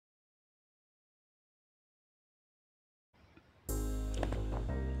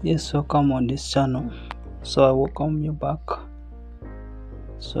Yes, welcome on this channel. So I welcome you back.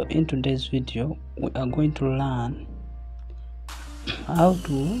 So in today's video we are going to learn how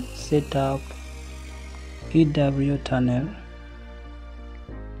to set up Ew Tunnel.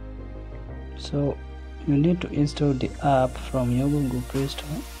 So you need to install the app from your Google Play Store.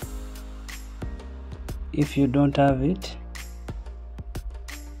 If you don't have it,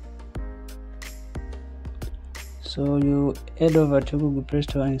 so you head over to Google Play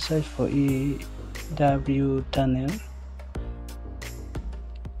Store and search for Ew Tunnel.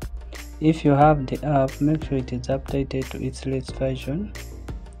 If you have the app, make sure it is updated to its latest version.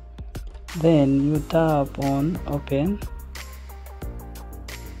 Then you tap on open.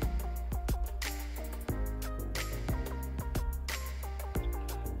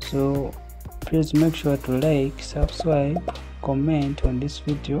 So please make sure to like, subscribe, comment on this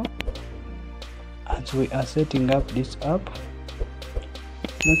video as we are setting up this app.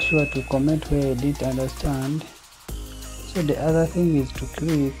 Make sure to comment where you didn't understand. So the other thing is to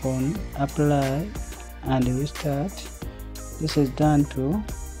click on apply and restart. This is done to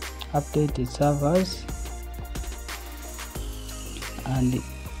update the servers,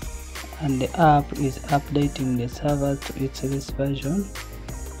 and the app is updating the servers to its latest version.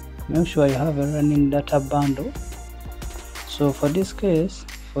 Make sure you have a running data bundle. So for this case,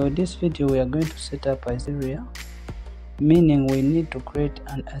 for this video, we are going to set up Hysteria, meaning we need to create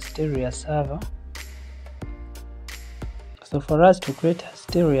an Hysteria server. So for us to create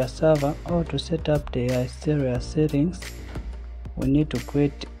Hysteria server or to set up the Hysteria settings, we need to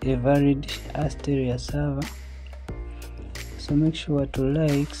create a valid Hysteria server. So make sure to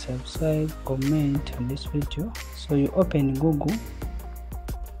like, subscribe, comment on this video. So you open Google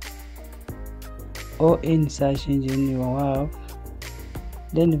or any search engine you have,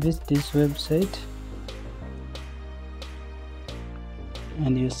 then visit this website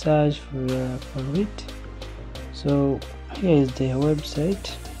and you search for it. So here is the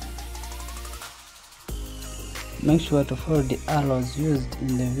website. Make sure to follow the arrows used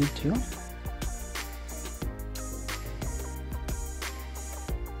in the video.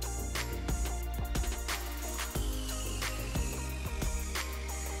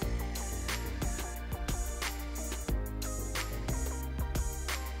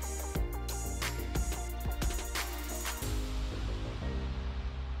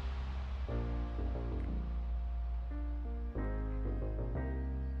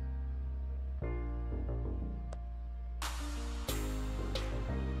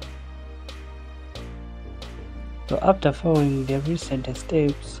 So after following the recent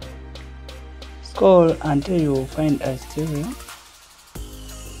steps, scroll until you find Hysteria.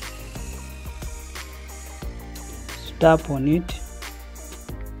 Tap on it.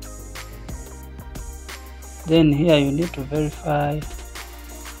 Then here you need to verify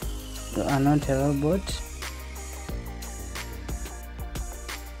you are not a robot.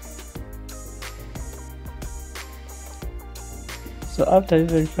 So after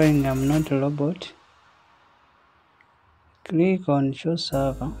verifying I'm not a robot, click on show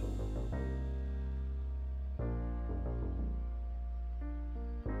server.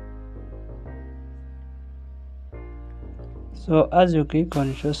 So as you click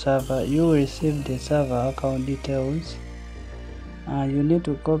on show server, you will receive the server account details. You need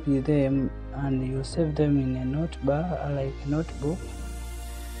to copy them and you save them in a notebook, like a notebook.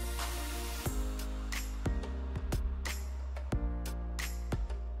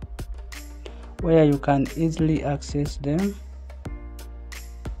 Where you can easily access them.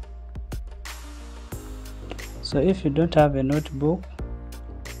 So if you don't have a notebook,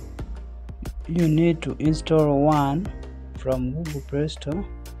 you need to install one from Google Play Store.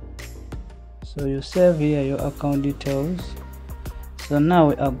 So you save here your account details. So now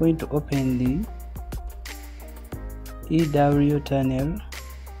we are going to open the Ew Tunnel.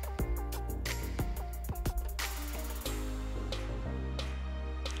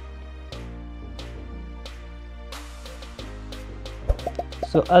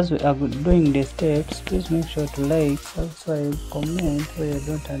 So as we are doing the steps, please make sure to like, subscribe, comment where you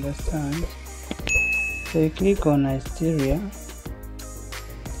don't understand. So you click on Hysteria.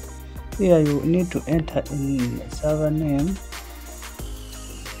 Here you need to enter in server name.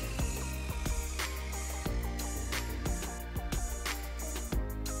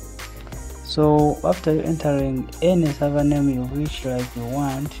 So after entering any server name you wish, like you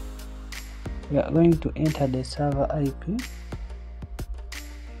want, we are going to enter the server IP.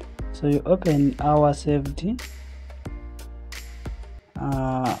 So you open our safety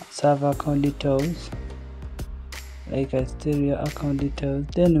server account details, like Hysteria account details.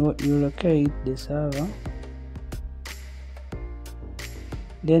 Then you locate the server.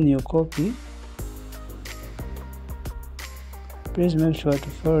 then you copy. Please make sure to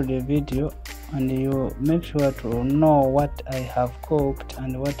follow the video and you make sure to know what I have copied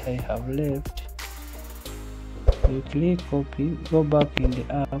and what I have left. You click copy, go back in the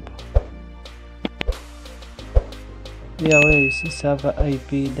app. Here where you see server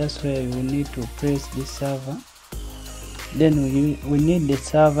IP, that's where you need to press the server. Then we need the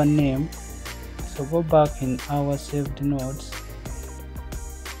server name, so go back in our saved nodes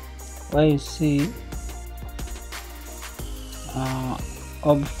where you see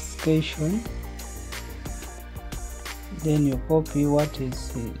obfuscation. Then you copy what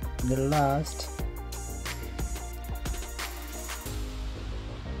is the last.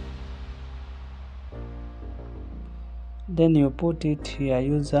 Then you put it here,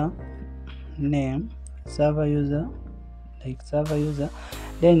 user name, server user, like server user.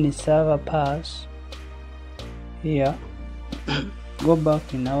 Then the server pass here. Go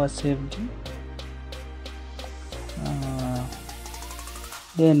back in our saved.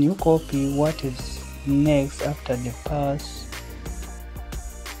 Then you copy what is next after the pass.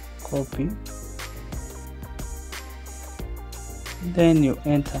 Copy. Then you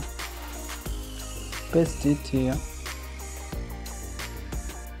enter. Paste it here.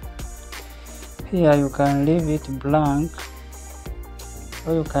 Here you can leave it blank,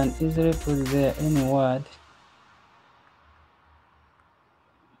 or you can easily put there any word.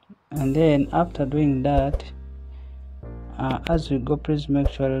 And then after doing that, as we go, please make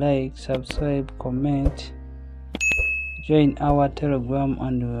sure like, subscribe, comment, join our Telegram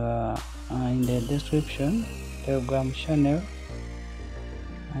and in the description, Telegram channel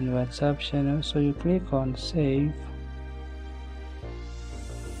and WhatsApp channel. So you click on save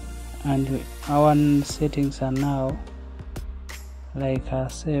and our settings are now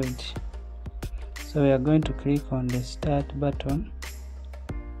saved. So we are going to click on the start button.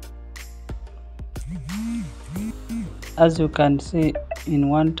 As you can see, in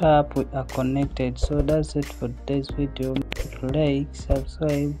one tap we are connected. So that's it for today's video. Like,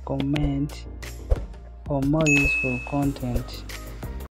 subscribe, comment for more useful content.